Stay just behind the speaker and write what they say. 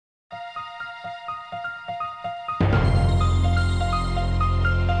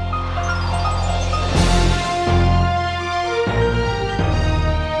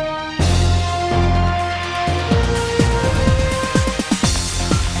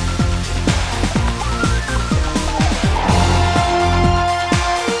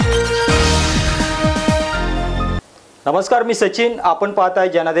नमस्कार, मी सचिन. आपण पाहताय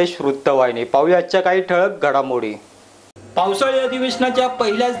जनादेश वृत्तवाहिनी. पाहूया आजच्या काही ठळक घडामोडी. पावसाळी अधिवेशनाच्या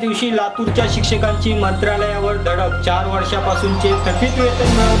पहिल्याच दिवशी लातूरच्या शिक्षकांची मंत्रालयावर धडक. 4 वर्षापासूनचे थकीत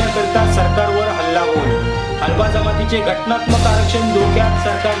वेतन मिळवण्याकरता सरकारवर हल्लाबोल. हलवा जमातीचे घटनात्मक आरक्षण धोक्यात.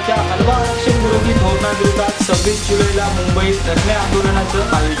 सरकारच्या हलवा आरक्षण विरोधी धोरणाविरोधात 26 जुलैला मुंबईत धरणे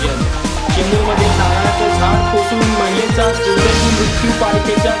आंदोलनाचं आयोजन. चेंबूरमध्ये नारळाचं झाड कोसळून महिलेचा दुर्दैवी मृत्यू.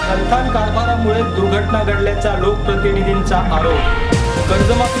 पालिकेच्या गलथान कारभारामुळे दुर्घटना घडल्याचा लोकप्रतिनिधींचा आरोप.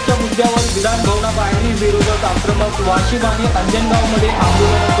 कर्जमाफीच्या मुद्द्यावर विधान भवनाबाहेरील विरोधक आक्रमक. वाशिम आणि अंजनगावमध्ये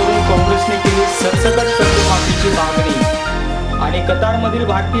आंदोलन करून काँग्रेसने केली सरसकट कर्जमाफीची मागणी. आणि कतारमधील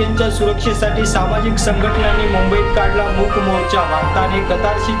भारतीयांच्या सुरक्षेसाठी सामाजिक संघटनांनी मुंबईत काढला मूक मोर्चा. भारताने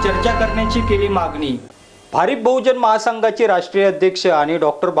कतारशी चर्चा करण्याची केली मागणी. भारिप बहुजन महासंघाचे राष्ट्रीय अध्यक्ष आणि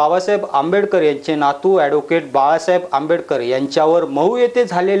डॉक्टर बाबासाहेब आंबेडकर यांचे नातू ॲडव्होकेट बाळासाहेब आंबेडकर यांच्यावर महू येथे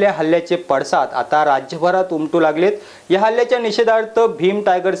झालेल्या हल्ल्याचे पडसाद आता राज्यभरात उमटू लागलेत. या हल्ल्याच्या निषेधार्थ भीम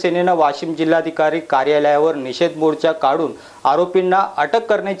टायगर सेनेनं वाशिम जिल्हाधिकारी कार्यालयावर निषेध मोर्चा काढून आरोपींना अटक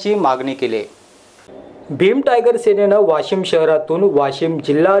करण्याची मागणी केली. भीम टायगर सेनेनं वाशिम शहरातून वाशिम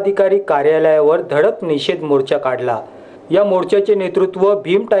जिल्हाधिकारी कार्यालयावर धडक निषेध मोर्चा काढला. या मोर्चाचे नेतृत्व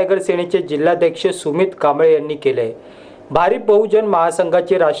भीम टायगर सेनेचे जिल्हाध्यक्ष सुमित कांबळे यांनी केले. भारिप बहुजन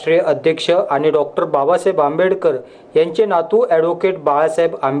महासंघाचे राष्ट्रीय अध्यक्ष आणि डॉक्टर बाबासाहेब आंबेडकर यांचे नातू ॲडव्होकेट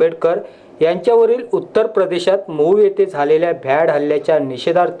बाळासाहेब आंबेडकर यांच्यावरील उत्तर प्रदेशात महू येथे झालेल्या भ्याड हल्ल्याच्या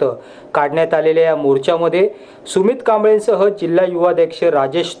निषेधार्थ काढण्यात आलेल्या या मोर्चामध्ये सुमित कांबळेंसह जिल्हा युवाध्यक्ष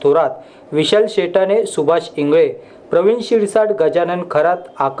राजेश थोरात, विशाल शेटाने, सुभाष इंगळे, प्रवीण शिरसाट, गजानन खरात,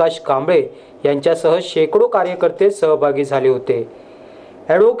 आकाश कांबळे यांच्यासह शेकडो कार्यकर्ते सहभागी झाले होते.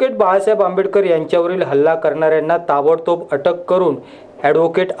 ॲडव्होकेट बाळासाहेब आंबेडकर यांच्यावरील हल्ला करणाऱ्यांना ताबडतोब अटक करून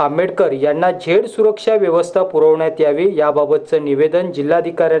ॲडव्होकेट आंबेडकर यांना झेड सुरक्षा व्यवस्था पुरवण्यात यावी याबाबतचं निवेदन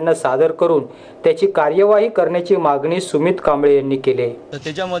जिल्हाधिकाऱ्यांना सादर करून त्याची कार्यवाही करण्याची मागणी सुमित कांबळे यांनी केली.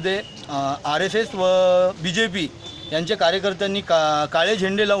 त्याच्यामध्ये RSS व BJP यांच्या कार्यकर्त्यांनी काळे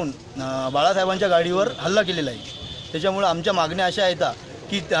झेंडे लावून बाळासाहेबांच्या गाडीवर हल्ला केलेला आहे. त्याच्यामुळे आमच्या मागण्या अशा आहेत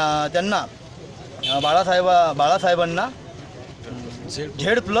की त्यांना बाळासाहेबांना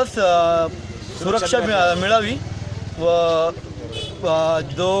झेड प्लस सुरक्षा मिळावी व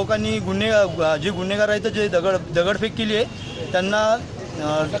दोघांनी जे गुन्हेगार आहेत जे दगडफेक केली आहे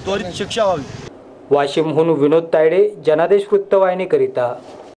त्यांना त्वरित शिक्षा व्हावी. वाशिमहून विनोद तायडे, जनादेश वृत्तवाहिनीकरिता.